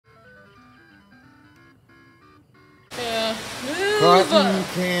Cotton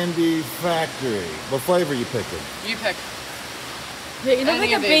Candy Factory. What flavor are you picking? You pick. Pick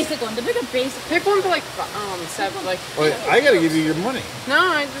a basic one. Pick a basic. Pick one for like 7. Like. Wait, I gotta give you your money. No,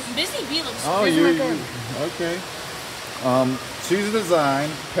 I just. Busy Bee looks. Oh, okay. Choose a design,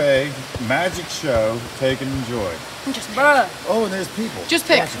 pay, magic show, take and enjoy. Just bruh. Oh, and there's people. Just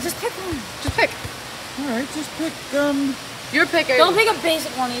pick. Gotcha. Just pick one. Just pick. All right, just pick. You're picking. Don't pick a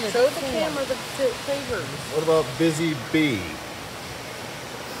basic one either. Show the camera the flavors. What about Busy Bee?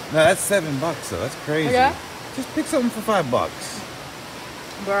 No, that's $7 though. That's crazy. Okay. Just pick something for $5.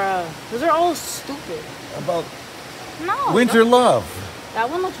 Bruh, those are all stupid. About No. Winter Love. That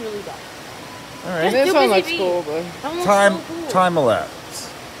one looks really bad. All right. This do one Busy looks Bee. cool, but. That one looks so cool. Time elapse.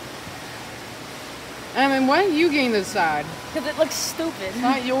 I mean, why do you gain this side? Because it looks stupid. It's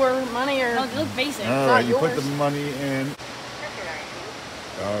not your money or. No, it looks basic. All not right, you put yours. the money in.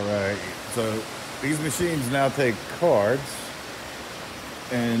 All right. So these machines now take cards,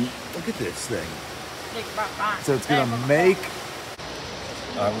 and look at this thing. So it's gonna make.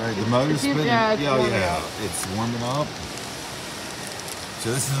 All right, the motor's spinning. Yeah, it's warming up. It's warming up.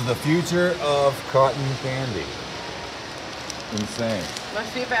 So this is the future of cotton candy. Insane. Let's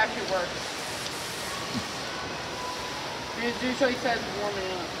see if it actually works. It usually says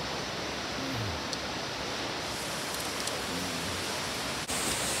warming up.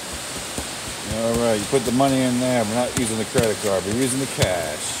 All right, you put the money in there. We're not using the credit card. We're using the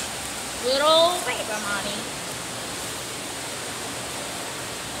cash. Little paper money.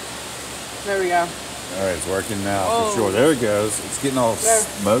 There we go. All right, it's working now Oh. for sure. There it goes. It's getting all There.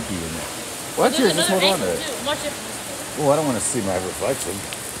 smoky in there. Watch There's it. Just another hold on to angle it. too. Watch it. Oh, I don't want to see my reflection.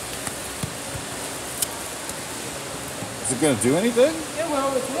 Is it going to do anything? Yeah,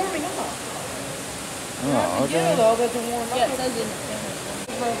 well, it's warming up. Oh, okay. though, doesn't warm up. Yeah, it says in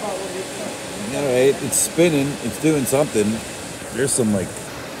the All right, it's spinning. It's doing something. There's some like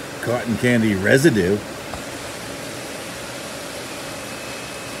cotton candy residue.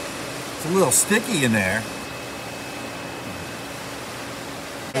 It's a little sticky in there.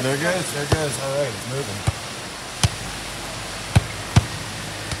 Oh, there it goes. There it goes. All right, it's moving.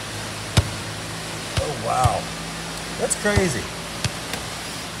 Oh wow, that's crazy.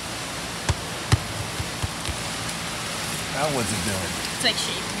 Now what's it doing? It's like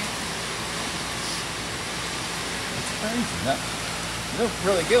shaping it. It's crazy. Now, you don't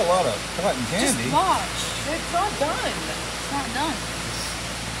really get a lot of cotton candy. Just watch. It's not done. It's not done.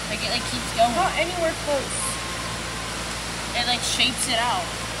 Like it like keeps going. Not anywhere close. It like shapes it out.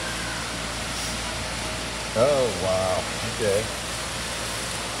 Oh wow. Okay.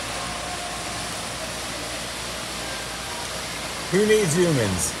 Who needs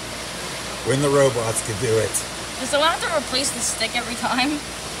humans when the robots could do it? Does someone have to replace the stick every time?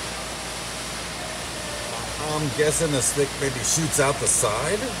 I'm guessing the stick maybe shoots out the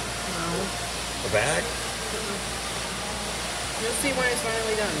side? No. The back? You'll see when it's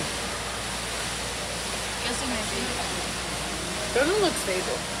finally done. Guessing maybe. Doesn't look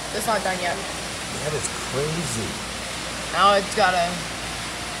stable. It's not done yet. That is crazy. Now it's gotta I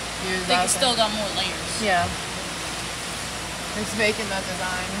use think that. it's still got more layers. Yeah. It's making that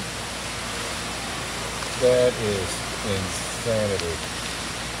design. That is insanity.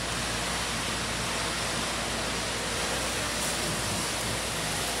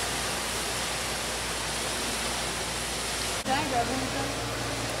 Can I grab one?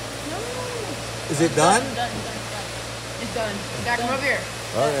 Is it done? Done. It's done. Jack, come over here.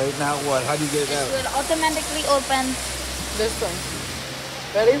 All right, now what? How do you get it It out? will automatically open. This thing.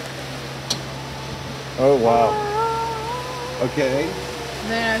 Ready? Oh, wow. Okay.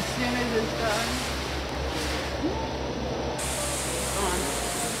 Then as soon as it's done.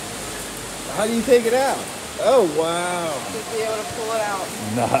 How do you take it out? Oh, wow. Just be able to pull it out.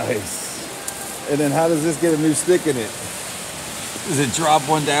 Nice. And then how does this get a new stick in it? Does it drop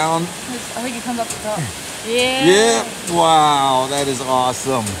one down? I think it comes up the top. Yeah. Yeah. Wow, that is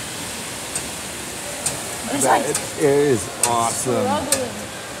awesome. It's That like is awesome. struggling.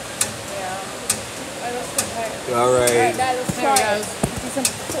 Yeah. Let's get back. All right. Guys, let's There it try it. goes. This is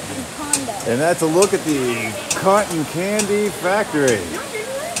some Honda. And that's a look at the Cotton Candy Factory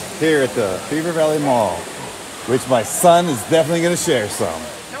here at the Beaver Valley Mall, which my son is definitely going to share some.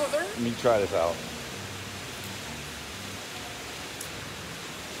 No, they're. Let me try this out.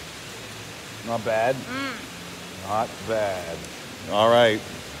 Not bad. Not bad. All right.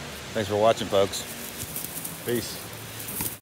 Thanks for watching, folks. Peace.